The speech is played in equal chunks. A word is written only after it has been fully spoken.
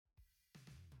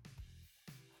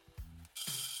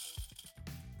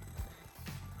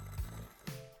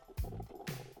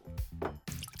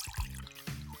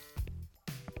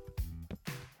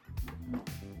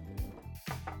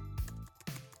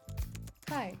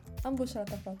Hi, I'm Bushra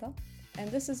Tafrata,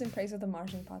 and this is In Praise of the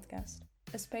Margin podcast,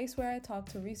 a space where I talk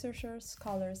to researchers,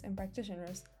 scholars, and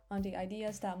practitioners on the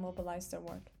ideas that mobilize their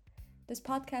work. This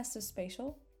podcast is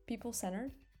spatial,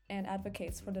 people-centered, and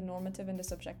advocates for the normative and the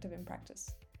subjective in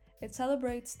practice. It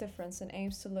celebrates difference and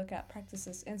aims to look at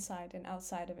practices inside and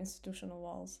outside of institutional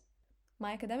walls.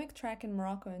 My academic track in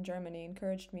Morocco and Germany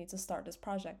encouraged me to start this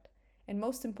project, and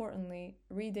most importantly,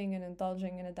 reading and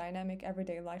indulging in a dynamic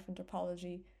everyday life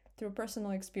anthropology through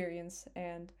personal experience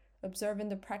and observing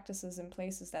the practices and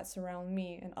places that surround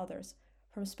me and others,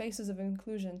 from spaces of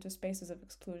inclusion to spaces of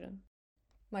exclusion.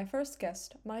 My first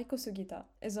guest, Mariko Sugita,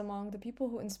 is among the people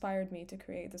who inspired me to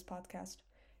create this podcast.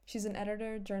 She's an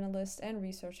editor, journalist, and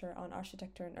researcher on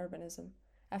architecture and urbanism.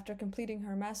 After completing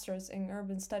her master's in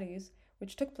urban studies,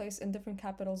 which took place in different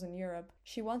capitals in Europe,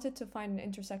 she wanted to find an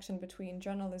intersection between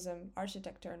journalism,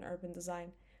 architecture, and urban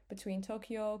design, between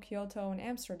Tokyo, Kyoto, and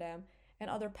Amsterdam, and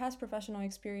other past professional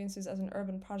experiences as an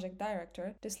urban project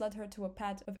director. This led her to a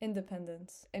path of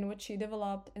independence, in which she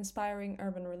developed inspiring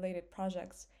urban-related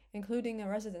projects, including a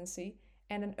residency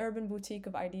and an urban boutique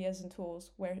of ideas and tools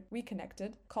where we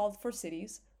connected, called For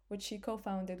Cities, which she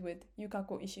co-founded with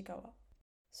Yukako Ishikawa.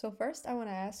 So first, I want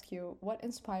to ask you, what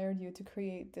inspired you to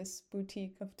create this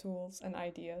boutique of tools and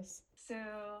ideas? So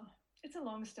it's a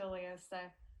long story.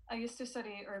 I used to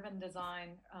study urban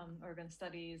design, urban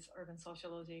studies, urban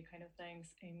sociology kind of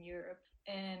things in Europe.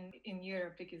 And in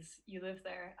Europe, because you live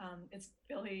there, it's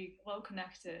really well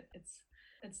connected.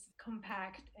 It's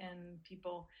compact, and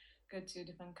people go to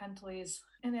different countries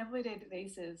on an everyday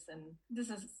basis. And this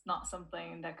is not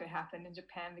something that could happen in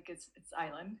Japan because it's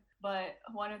island. But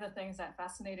one of the things that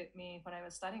fascinated me when I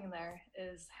was studying there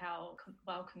is how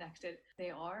well connected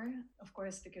they are. Of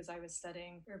course, because I was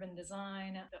studying urban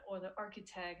design, or the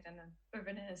architect and the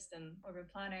urbanist and urban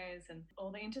planners, and all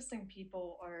the interesting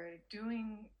people are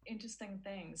doing interesting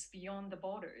things beyond the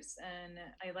borders. And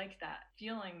I like that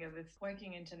feeling of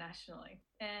working internationally.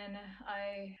 And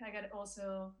I got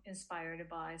also inspired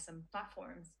by some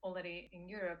platforms already in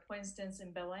Europe. For instance,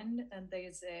 in Berlin,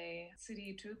 there's a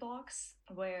city toolbox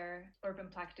where urban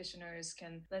practitioners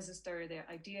can register their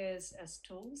ideas as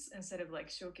tools instead of like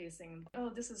showcasing, oh,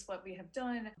 this is what we have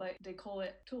done, but they call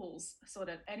it tools so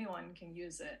that anyone can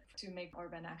use it to make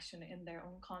urban action in their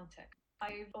own context.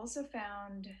 I've also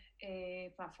found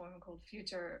a platform called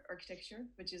Future Architecture,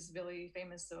 which is really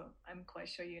famous, so I'm quite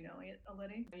sure you know it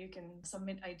already. You can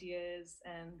submit ideas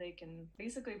and they can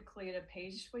basically create a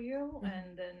page for you. Mm-hmm.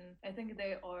 And then I think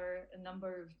there are a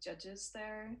number of judges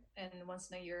there. And once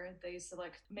in a year, they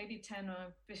select maybe 10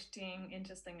 or 15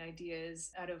 interesting ideas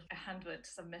out of 100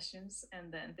 submissions.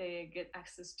 And then they get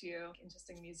access to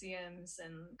interesting museums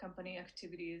and company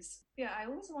activities. Yeah, I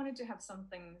always wanted to have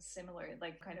something similar,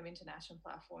 like kind of international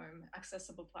platform,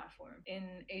 accessible platform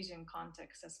in Asian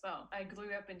context as well. I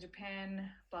grew up in Japan,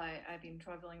 but I've been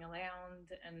traveling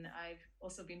around, and I've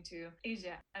also been to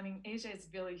Asia. I mean, Asia is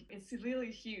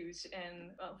really huge,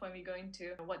 and when we go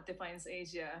into what defines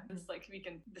Asia, it's like we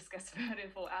can discuss about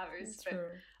it for hours. That's true.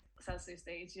 Southeast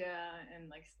Asia and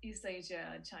like East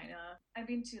Asia, China. I've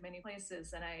been to many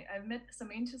places, and I've met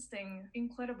some interesting,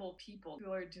 incredible people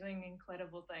who are doing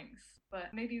incredible things.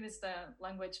 But maybe with the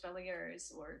language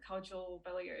barriers or cultural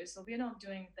barriers, so we're not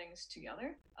doing things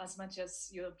together as much as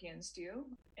Europeans do.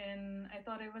 And I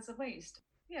thought it was a waste.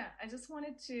 Yeah, I just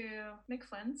wanted to make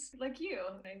friends like you.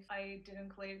 If I didn't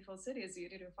create For Cities, you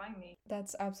didn't find me.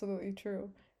 That's absolutely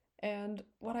true. And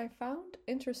what I found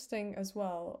interesting as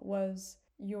well was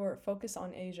your focus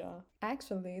on Asia.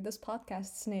 Actually, this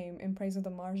podcast's name, In Praise of the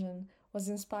Margin, was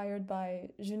inspired by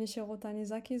Junichiro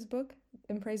Tanizaki's book,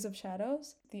 In Praise of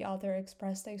Shadows. The author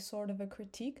expressed a sort of a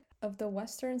critique of the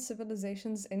Western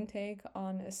civilization's intake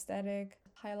on aesthetic,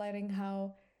 highlighting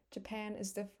how Japan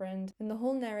is different, and the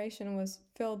whole narration was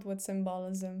filled with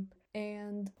symbolism,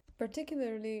 and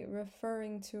particularly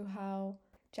referring to how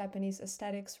Japanese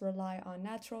aesthetics rely on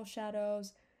natural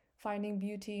shadows, finding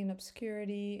beauty in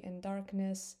obscurity and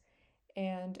darkness,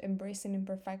 and embracing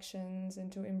imperfections,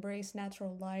 and to embrace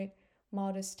natural light,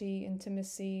 modesty,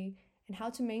 intimacy, and how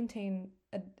to maintain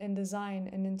and design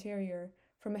an interior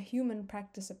from a human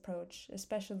practice approach,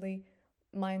 especially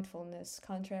mindfulness,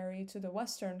 contrary to the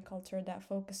Western culture that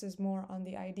focuses more on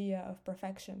the idea of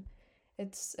perfection.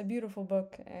 It's a beautiful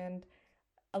book and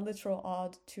a literal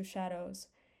ode to shadows.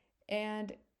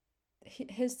 And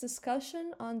his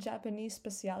discussion on Japanese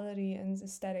speciality and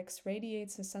aesthetics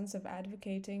radiates a sense of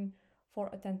advocating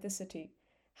for authenticity,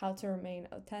 how to remain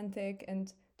authentic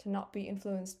and to not be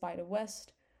influenced by the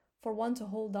West, for one to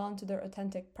hold on to their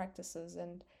authentic practices.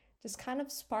 And this kind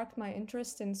of sparked my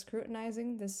interest in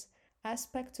scrutinizing this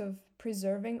aspect of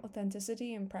preserving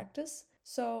authenticity in practice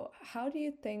So, how do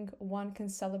you think one can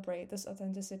celebrate this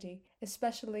authenticity,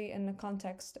 especially in the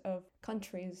context of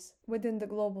countries within the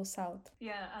global south?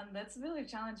 Yeah, and that's a really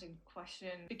challenging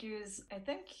question because I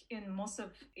think in most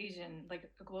of Asian,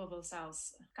 like global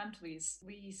south countries,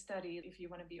 we study if you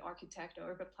want to be architect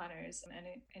or urban planners,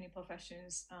 any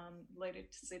professions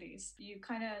related to cities, you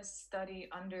kind of study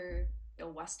under the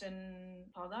Western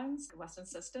paradigms, Western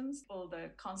systems, all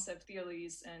the concept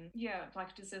theories and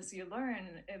practices you learn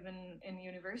even in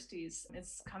universities.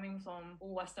 It's coming from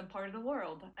Western part of the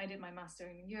world. I did my master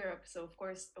in Europe, so of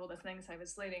course all the things I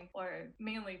was learning are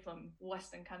mainly from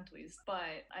Western countries.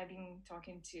 But I've been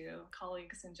talking to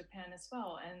colleagues in Japan as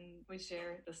well, and we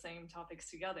share the same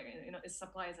topics together. It's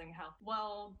surprising how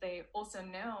well they also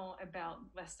know about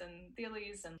Western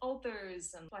theories and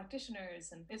authors and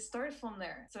practitioners, and it started from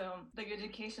there. So the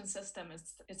education system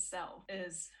itself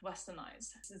is westernized.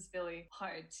 It's really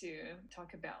hard to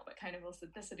talk about what kind of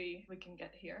authenticity we can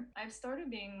get here. I've started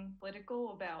being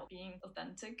political about being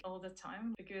authentic all the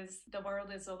time because the world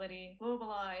is already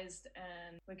globalized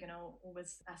and we can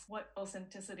always ask what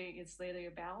authenticity is really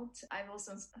about. I've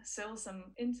also saw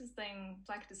some interesting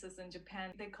practices in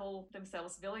Japan. They call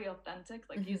themselves really authentic,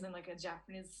 like using like a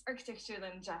Japanese architecture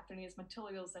and Japanese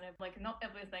materials, and like not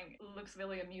everything looks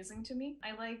really amusing to me.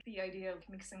 I like the idea of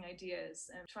mixing ideas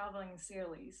and traveling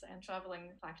series and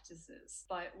traveling practices.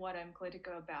 But what I'm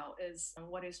critical about is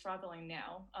what is traveling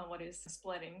now, what is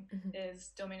splitting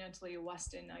is dominantly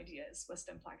Western ideas,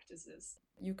 Western practices.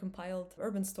 You compiled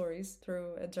urban stories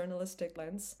through a journalistic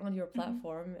lens on your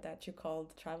platform that you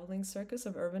called Traveling Circus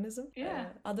of Urbanism. Yeah.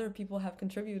 Other people have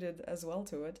contributed as well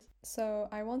to it. So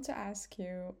I want to ask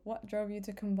you, what drove you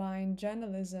to combine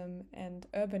journalism and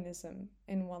urbanism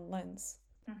in one lens?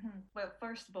 Well,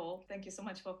 first of all, thank you so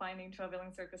much for finding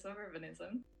Traveling Circus of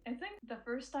Urbanism. I think the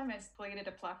first time I created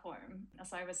a platform,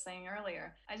 as I was saying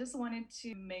earlier, I just wanted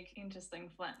to make interesting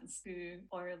friends who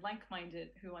are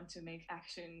like-minded, who want to make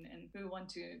action and who want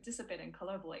to participate and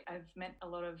collaborate. I've met a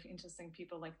lot of interesting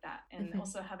people like that. And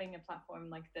also having a platform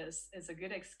like this is a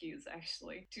good excuse,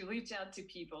 actually, to reach out to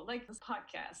people like this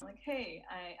podcast. Like, hey,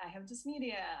 I have this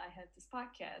media, I have this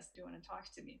podcast, do you want to talk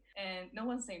to me? And no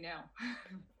one say no.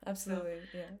 Absolutely,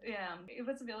 so, yeah, it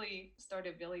was really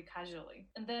started really casually.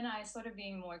 And then I started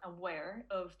being more aware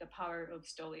of the power of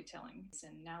storytelling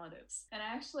and narratives. And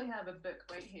I actually have a book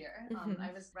right here.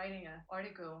 I was writing an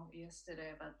article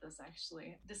yesterday about this,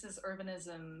 actually. This is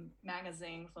Urbanism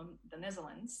magazine from the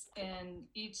Netherlands. And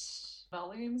each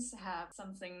volumes have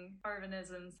something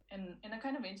urbanisms in a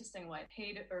kind of interesting way,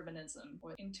 paid urbanism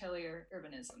or interior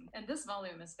urbanism. And this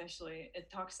volume especially,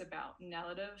 it talks about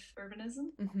narrative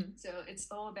urbanism. So it's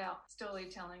all about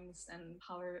storytellings and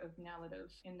power of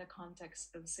narrative in the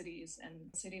context of cities and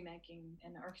city making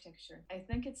and architecture. I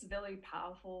think it's very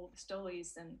powerful.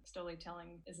 Stories and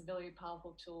storytelling is a very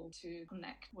powerful tool to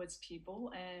connect with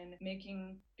people and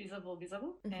making visible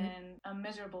and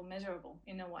measurable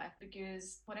in a way.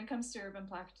 Because when it comes to urban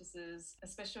practices,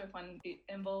 especially when it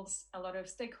involves a lot of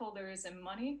stakeholders and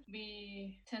money,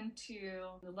 we tend to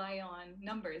rely on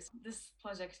numbers. This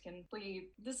project can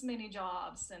create this many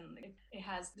jobs and it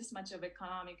has this much of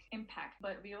economic impact.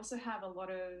 But we also have a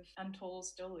lot of untold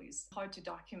stories, hard to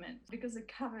document because it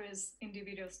covers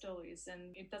individual stories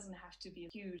and it doesn't have to be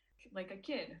huge like a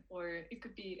kid, or it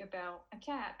could be about a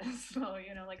cat as well.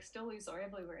 Like stories are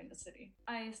everywhere in the city.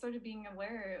 I started being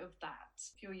aware of that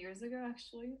a few years ago,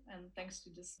 actually, and thanks to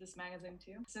this magazine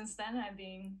too. Since then, I've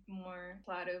been more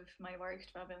proud of my work,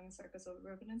 Traveling Circus of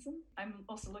Urbanism. I'm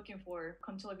also looking for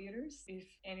contributors if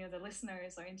any of the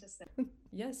listeners are interested.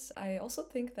 Yes, I also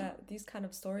think that these kind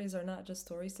of stories are not just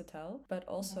stories to tell, but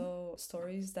also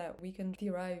stories that we can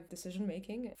derive decision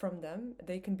making from them.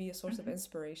 They can be a source of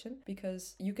inspiration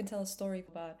because you can tell a story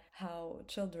about how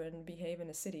children behave in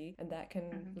a city, and that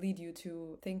can lead you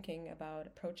to thinking about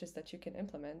approaches that you can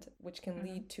implement, which can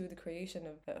lead to the creation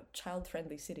of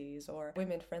child-friendly cities or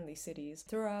women-friendly cities.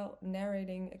 Throughout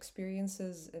narrating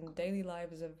experiences in daily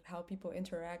lives of how people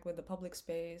interact with the public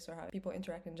space or how people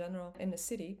interact in general in a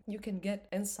city, you can get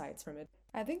insights from it.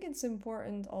 I think it's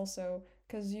important also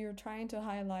because you're trying to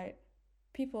highlight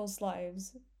people's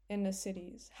lives in the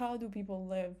cities. How do people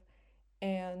live?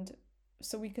 And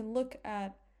so we can look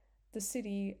at the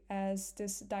city as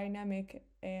this dynamic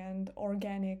and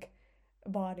organic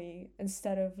body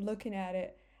instead of looking at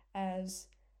it as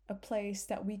a place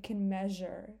that we can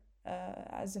measure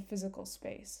as a physical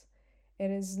space. It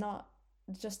is not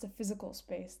just a physical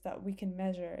space that we can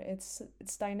measure. It's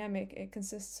dynamic. It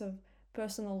consists of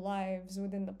personal lives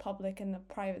within the public and the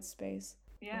private space.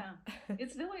 Yeah,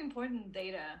 it's really important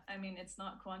data. I mean, it's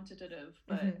not quantitative,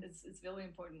 but it's really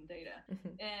important data.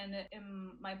 And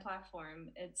in my platform,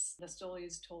 it's the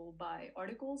stories told by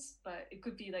articles, but it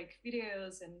could be like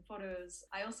videos and photos.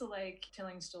 I also like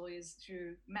telling stories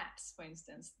through maps, for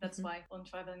instance. That's why on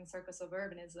Traveling Circus of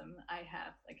Urbanism, I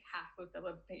have like half of the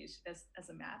web page as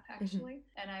a map, actually.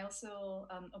 And I also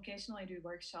occasionally do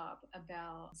workshop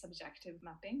about subjective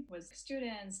mapping with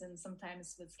students and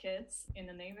sometimes with kids in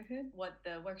the neighborhood. What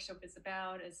the workshop is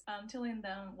about is telling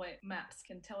them what maps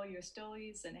can tell your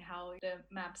stories and how the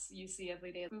maps you see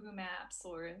every day, Google Maps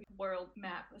or world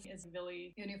map, is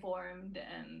really uniformed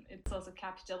and it's also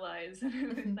capitalized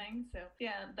and everything. So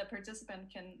yeah, the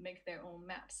participant can make their own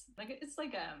maps. Like it's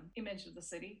like image of the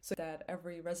city. So that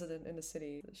every resident in the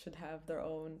city should have their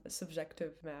own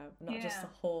subjective map, not just the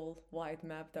whole wide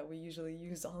map that we usually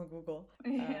use on Google.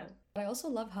 Yeah. But I also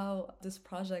love how this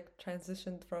project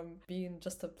transitioned from being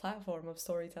just a platform of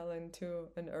storytelling to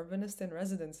an urbanist in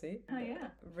residency. Oh, yeah.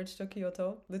 Bridge to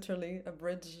Kyoto, literally a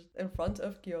bridge in front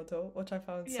of Kyoto, which I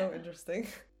found so interesting.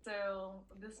 So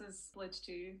this is Bridge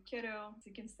to Kyoto. As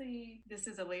you can see, this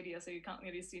is a radio, so you can't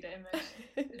really see the image.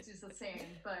 It's just the same,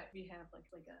 but we have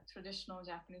like a traditional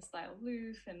Japanese style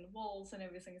roof and walls and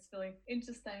everything. It's really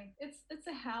interesting. It's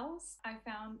a house I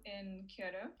found in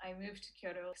Kyoto. I moved to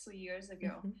Kyoto 3 years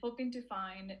ago, hoping to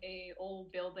find a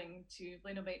old building to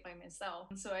renovate by myself.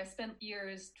 And so I spent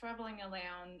years traveling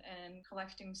around and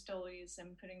collecting stories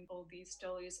and putting all these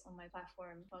stories on my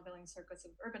platform, Traveling Circus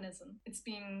of Urbanism. It's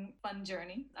been a fun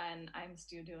journey. And I'm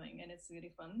still doing, and it's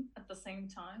really fun. At the same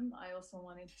time, I also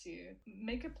wanted to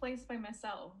make a place by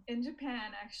myself. In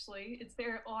Japan, actually,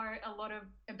 there are a lot of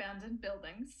abandoned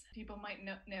buildings. People might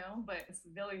not know, but it's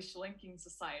a very shrinking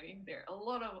society. There are a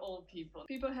lot of old people.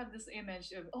 People have this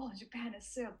image of, oh, Japan is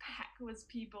so packed with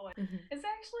people. It's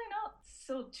actually not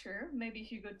so true. Maybe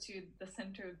if you go to the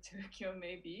center of Tokyo,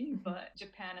 maybe, but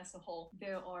Japan as a whole,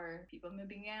 there are people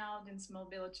moving out in small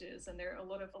villages, and there are a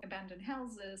lot of abandoned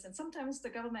houses, and sometimes the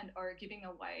government are giving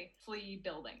away free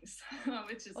buildings,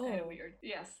 which is kind of weird.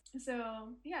 Yes. So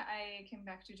yeah, I came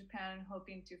back to Japan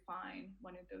hoping to find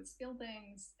one of those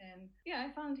buildings. And yeah,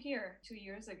 I found here 2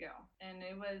 years ago, and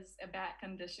it was a bad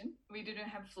condition. We didn't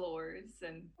have floors,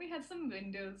 and we had some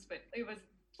windows, but it was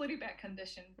pretty bad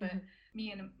condition. But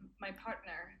me and my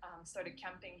partner started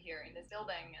camping here in this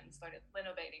building and started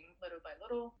renovating little by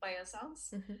little by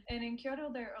ourselves. And in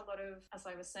Kyoto, there are a lot of, as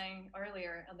I was saying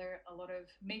earlier, there are a lot of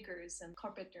makers and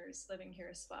carpenters living here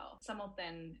as well. Some of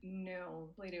them know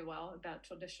really well about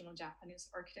traditional Japanese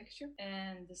architecture.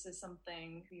 And this is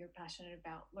something we are passionate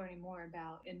about, learning more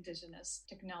about indigenous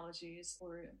technologies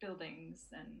or buildings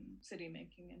and city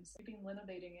making. And so we've been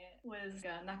renovating it with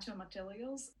natural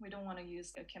materials. We don't want to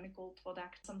use a chemical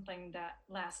product, something that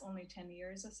lasts only 10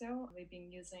 years or so. We've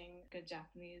been using good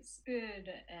Japanese wood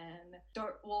and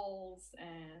dirt walls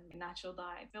and natural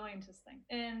dye. It's really interesting.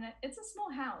 And it's a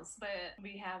small house, but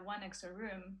we have one extra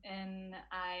room. And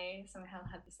I somehow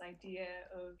had this idea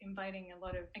of inviting a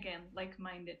lot of, again,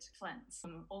 like-minded friends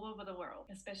from all over the world,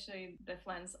 especially the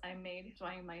friends I made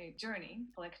during my journey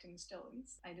collecting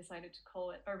stories. I decided to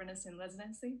call it Urbanist in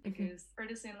Residency because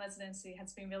Urbanist in Residency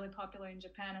has been really popular in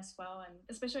Japan as well. And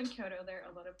especially in Kyoto, there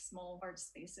are a lot of small art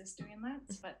spaces doing that,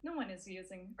 but no one is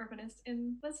using Urbanist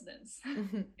in Residence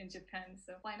in Japan,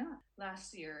 so why not?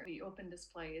 Last year, we opened this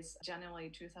place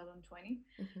January 2020,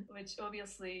 which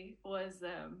obviously was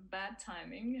bad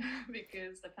timing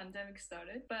because the pandemic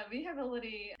started, but we have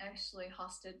already actually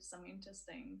hosted some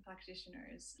interesting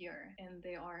practitioners here, and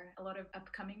there are a lot of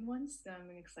upcoming ones, so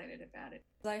I'm excited about it.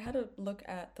 I had a look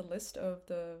at the list of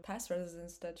the past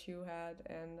residents that you had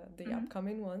and the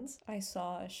upcoming ones. I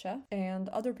saw a chef and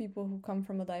other people who come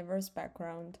from a diverse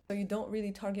background. So you don't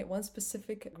really target one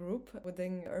specific group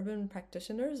within urban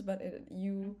practitioners, but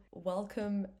you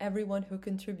welcome everyone who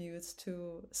contributes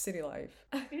to city life.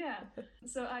 Yeah.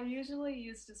 So I usually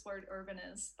use this word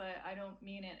urbanist, but I don't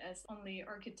mean it as only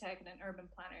architect and urban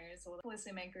planners or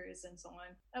policymakers and so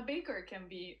on. A baker can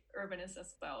be urbanist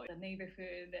as well, the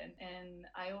neighborhood. And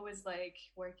I always like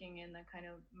working in a kind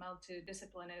of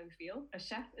multidisciplinary field. A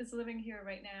chef is living here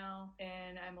right now,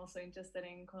 and I'm also interested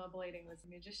in collaborating with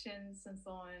musicians and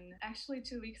so on. Actually,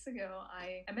 2 weeks ago,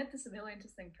 I met this really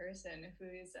interesting person who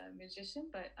is a musician,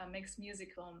 but makes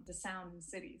music on the sound in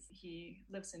cities. He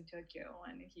lives in Tokyo,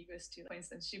 and he goes to, for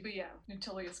instance, Shibuya,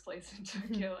 notorious place in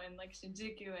Tokyo, and like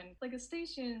Shinjuku, and like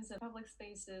stations and public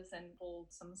spaces, and pull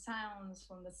some sounds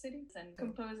from the cities and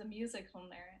compose a music from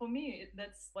there. For me,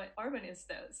 that's what Urbanist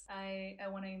does. I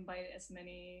want to invite as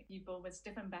many people with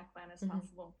different background as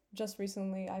possible. Just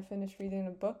recently, I finished reading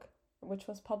a book which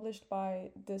was published by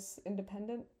this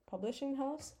independent publishing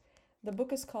house. The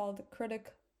book is called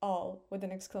Critic All with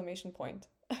an exclamation point.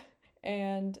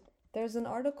 And there's an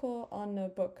article on a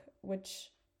book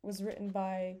which was written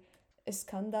by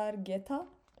Iskandar Geta,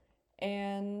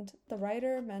 and the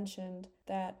writer mentioned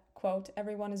that, quote,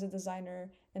 everyone is a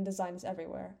designer and design is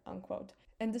everywhere, unquote.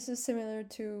 And this is similar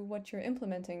to what you're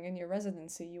implementing in your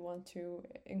residency. You want to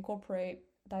incorporate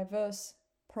diverse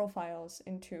profiles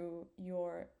into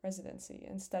your residency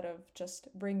instead of just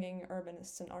bringing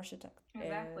urbanists and architects.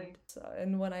 Exactly.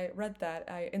 And when I read that,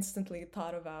 I instantly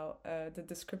thought about the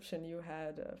description you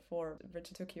had for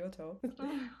Bridge to Kyoto.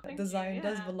 Design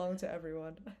does belong to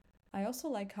everyone. I also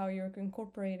like how you're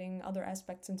incorporating other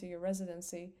aspects into your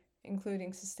residency,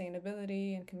 including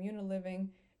sustainability and communal living.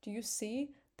 Do you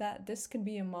see that this can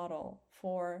be a model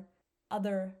for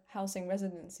other housing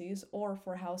residencies or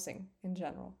for housing in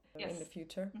general? Yes. In the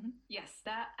future? Mm-hmm. Yes,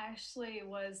 that actually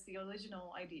was the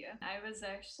original idea. I was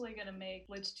actually going to make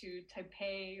Bridge to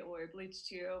Taipei or Bridge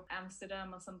to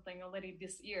Amsterdam or something already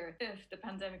this year if the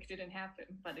pandemic didn't happen,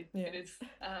 but it is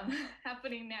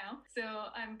happening now. So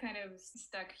I'm kind of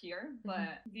stuck here,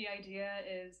 but the idea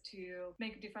is to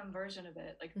make a different version of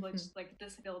it. Like Bridge, like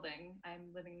this building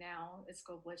I'm living now, it's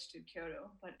called Bridge to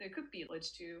Kyoto, but it could be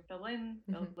Bridge to Berlin,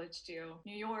 Bridge to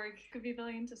New York. It could be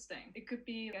very interesting. It could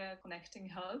be a connecting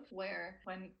hub where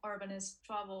when urbanists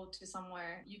travel to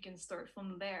somewhere, you can start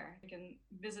from there. You can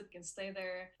visit, you can stay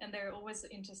there. And there are always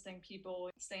interesting people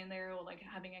staying there or like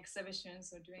having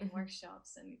exhibitions or doing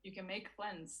workshops. And you can make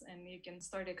friends and you can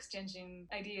start exchanging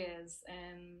ideas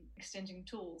and exchanging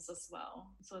tools as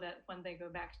well. So that when they go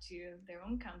back to their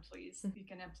own countries, you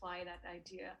can apply that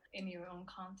idea in your own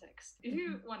context. If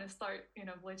you want to start,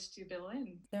 Bridge to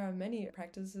Berlin. There are many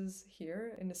practices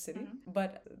here in the city,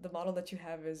 but the model that you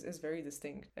have is very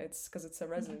distinct. It's because it's a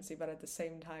residency, but at the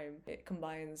same time, it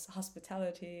combines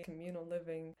hospitality, communal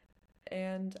living.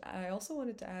 And I also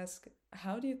wanted to ask,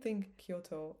 how do you think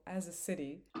Kyoto as a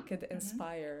city could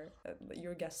inspire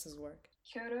your guests' work?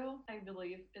 Kyoto, I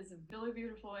believe, is a really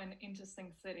beautiful and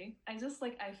interesting city. I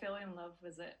fell in love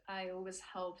with it. I always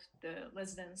help the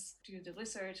residents do the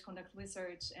research, conduct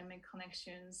research, and make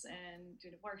connections and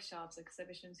do the workshops,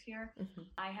 exhibitions here.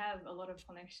 I have a lot of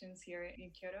connections here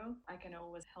in Kyoto. I can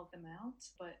always help them out,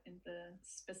 but in the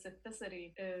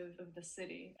specificity of the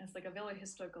city, as like a very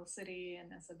historical city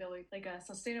and as a very like a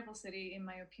sustainable city, in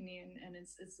my opinion, and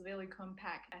it's really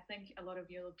compact. I think a lot of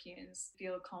Europeans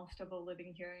feel comfortable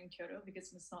living here in Kyoto because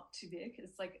it's not too big.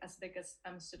 It's like as big as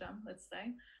Amsterdam, let's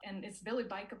say. And it's very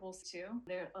bikeable too.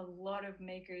 There are a lot of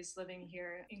makers living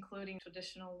here, including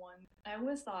traditional ones. I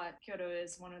always thought Kyoto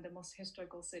is one of the most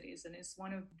historical cities and it's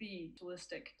one of the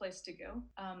touristic place to go.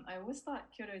 I always thought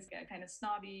Kyoto is kind of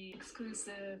snobby,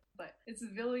 exclusive, but it's a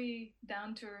really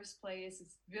down-to-earth place.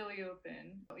 It's really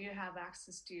open. You have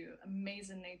access to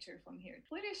amazing nature from here.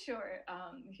 Pretty sure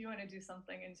if you want to do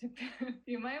something in Japan,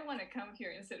 you might want to come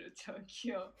here instead of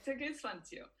Tokyo. Tokyo is fun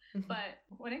too. But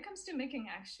when it comes to making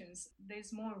actions,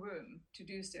 there's more room to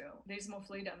do so. There's more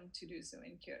freedom to do so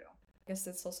in Kyoto. I guess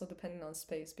it's also dependent on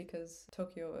space because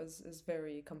Tokyo is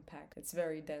very compact. It's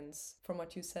very dense. From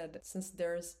what you said, since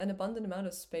there's an abundant amount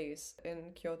of space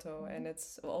in Kyoto and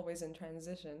it's always in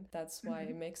transition, that's why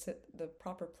it makes it the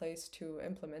proper place to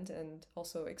implement and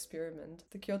also experiment.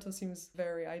 The Kyoto seems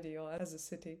very ideal as a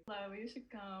city. Well, you should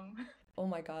come. Oh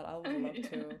my god, I would love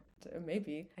to.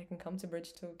 Maybe I can come to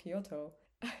Bridge to Kyoto.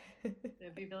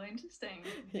 It'd be really interesting.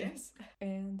 Yes.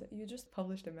 And you just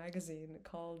published a magazine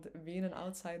called Being an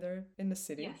Outsider in the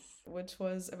City, which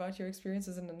was about your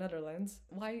experiences in the Netherlands.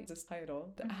 Why this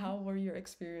title? How were your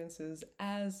experiences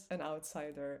as an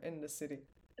outsider in the city?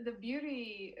 The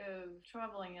beauty of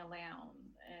traveling around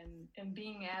and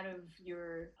being out of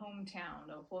your hometown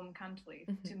or home country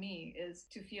to me is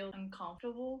to feel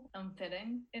uncomfortable,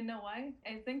 unfitting in a way.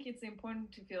 I think it's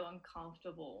important to feel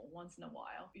uncomfortable once in a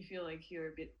while. You feel like you're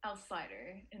a bit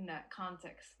outsider in that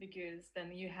context because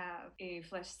then you have a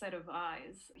fresh set of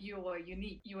eyes. You are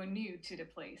unique. You are new to the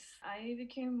place. I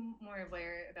became more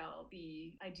aware about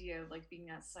the idea of like being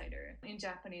an outsider. In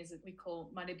Japanese, we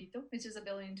call marebito, which is a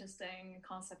really interesting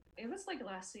concept. It was like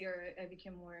last year I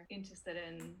became more interested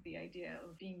in the idea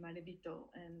of being marebito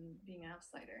and being an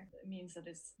outsider. It means that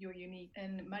you're unique.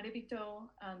 And marebito,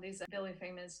 there's a very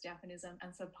famous Japanese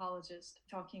anthropologist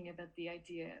talking about the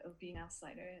idea of being an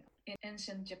outsider. In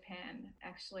ancient Japan,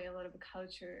 actually a lot of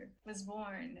culture was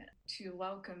born to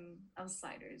welcome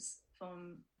outsiders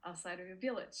from outside of your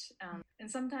village. And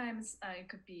sometimes it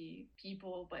could be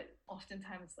people, but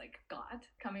oftentimes like God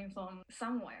coming from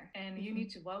somewhere, and you need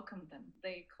to welcome them.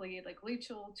 They create like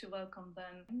ritual to welcome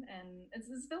them, and it's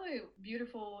this very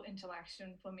beautiful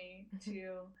interaction for me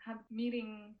to have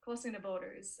meeting crossing the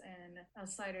borders, and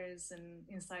outsiders and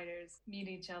insiders meet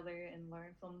each other and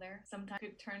learn from there. Sometimes it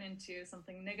could turn into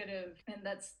something negative, and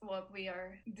that's what we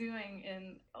are doing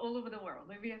in all over the world.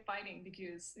 Like, we are fighting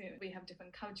because we have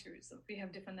different cultures, we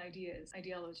have different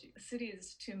ideology.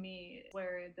 Cities to me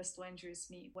where the strangers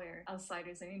meet, where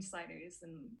outsiders and insiders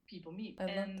and people meet.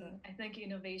 I think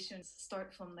innovations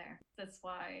start from there. That's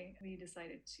why we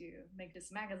decided to make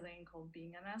this magazine called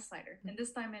Being an Outsider. And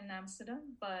this time in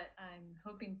Amsterdam, but I'm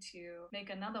hoping to make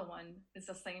another one. It's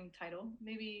the same title,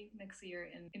 maybe next year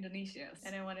in Indonesia.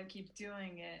 And I want to keep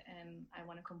doing it, and I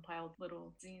want to compile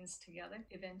little zines together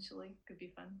eventually. Could be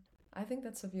fun. I think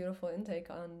that's a beautiful intake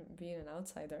on being an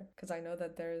outsider, because I know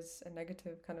that there's a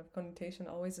negative kind of connotation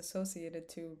always associated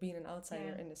to being an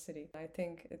outsider in the city. I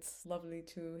think it's lovely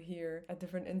to hear a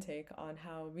different intake on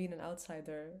how being an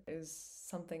outsider is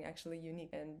something actually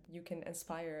unique, and you can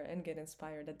inspire and get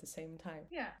inspired at the same time.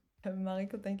 Yeah.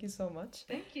 Mariko, thank you so much.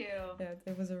 Thank you. Yeah,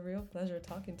 it was a real pleasure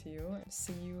talking to you.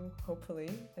 See you, hopefully,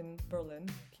 in Berlin,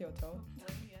 Kyoto.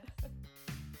 Yes.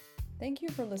 Thank you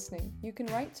for listening. You can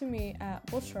write to me at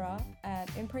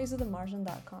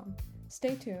bushra@inpraiseofthemargin.com.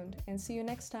 Stay tuned and see you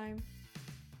next time.